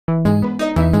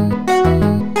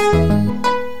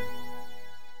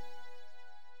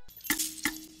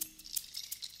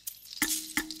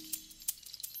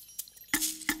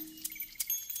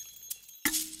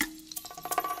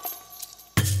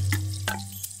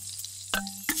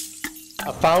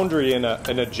A foundry in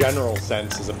a general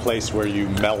sense is a place where you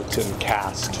melt and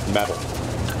cast metal.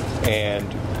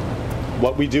 And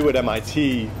what we do at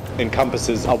MIT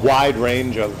encompasses a wide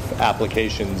range of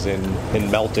applications in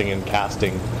melting and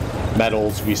casting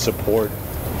metals. We support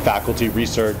faculty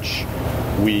research,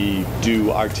 we do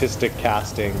artistic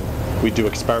casting, we do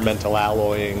experimental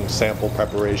alloying, sample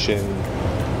preparation,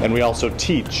 and we also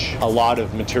teach a lot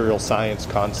of material science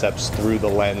concepts through the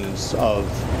lens of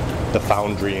the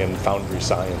foundry and foundry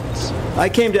science. I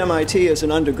came to MIT as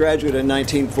an undergraduate in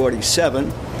 1947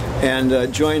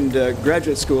 and joined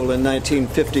graduate school in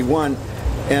 1951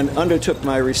 and undertook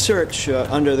my research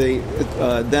under the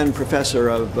then professor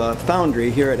of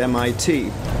Foundry here at MIT.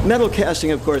 Metal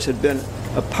casting, of course, had been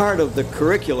a part of the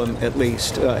curriculum, at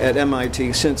least, at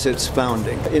MIT since its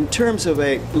founding. In terms of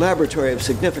a laboratory of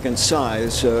significant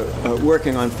size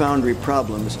working on foundry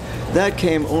problems, that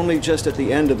came only just at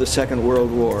the end of the Second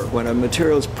World War, when a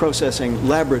materials processing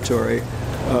laboratory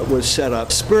was set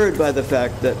up, spurred by the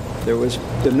fact that there was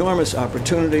enormous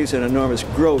opportunities and enormous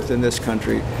growth in this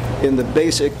country in the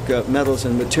basic metals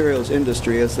and materials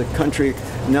industry as the country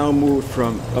now moved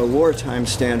from a wartime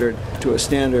standard to a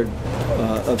standard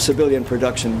of civilian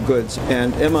production goods.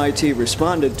 And MIT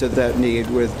responded to that need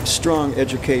with strong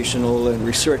educational and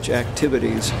research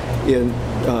activities in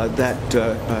that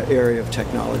area of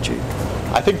technology.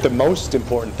 I think the most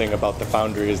important thing about the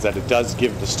Foundry is that it does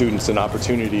give the students an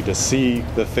opportunity to see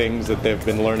the things that they've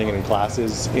been learning in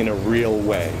classes in a real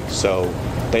way. So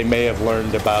they may have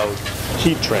learned about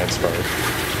heat transfer.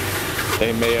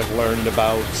 They may have learned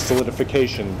about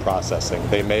solidification processing.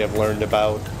 They may have learned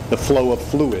about the flow of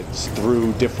fluids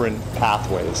through different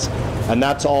pathways. And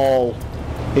that's all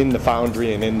in the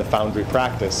Foundry and in the Foundry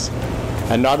practice.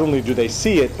 And not only do they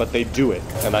see it, but they do it.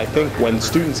 And I think when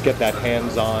students get that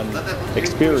hands-on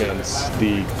experience,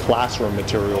 the classroom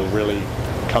material really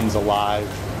comes alive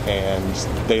and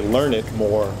they learn it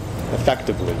more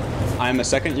effectively. I'm a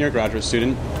second-year graduate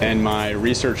student, and my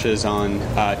research is on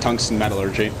tungsten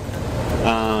metallurgy.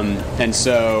 And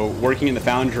so working in the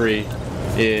Foundry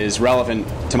is relevant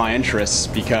to my interests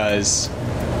because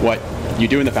what you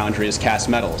do in the Foundry is cast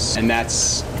metals, and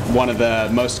that's one of the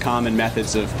most common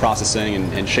methods of processing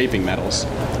and shaping metals.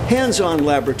 Hands-on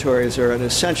laboratories are an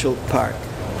essential part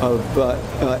of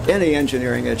any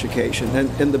engineering education,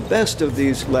 and the best of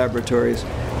these laboratories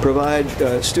provide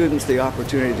students the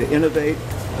opportunity to innovate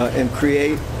and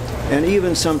create, and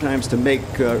even sometimes to make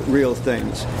real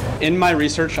things. In my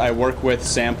research, I work with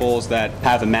samples that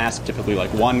have a mass of typically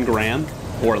like 1 gram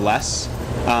or less.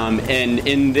 And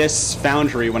in this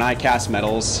Foundry, when I cast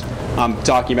metals, I'm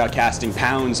talking about casting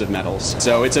pounds of metals.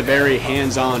 So it's a very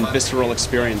hands-on, visceral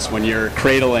experience when you're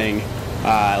cradling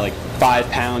like 5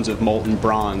 pounds of molten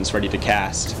bronze ready to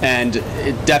cast. And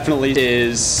it definitely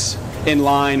is in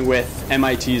line with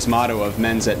MIT's motto of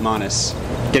mens et manus,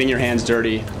 getting your hands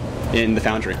dirty in the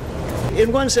Foundry.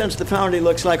 In one sense, the Foundry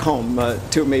looks like home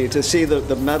to me, to see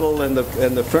the metal and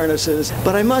the furnaces.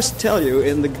 But I must tell you,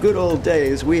 in the good old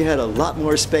days, we had a lot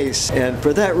more space. And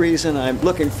for that reason, I'm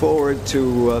looking forward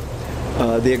to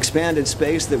the expanded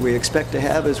space that we expect to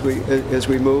have as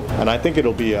we move. And I think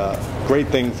it'll be a great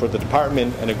thing for the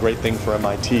department and a great thing for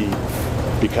MIT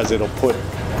because it'll put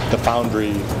the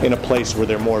Foundry in a place where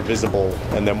they're more visible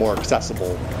and they're more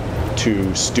accessible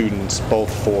to students,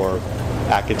 both for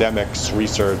academics,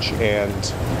 research, and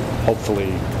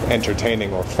hopefully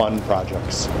entertaining or fun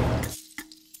projects.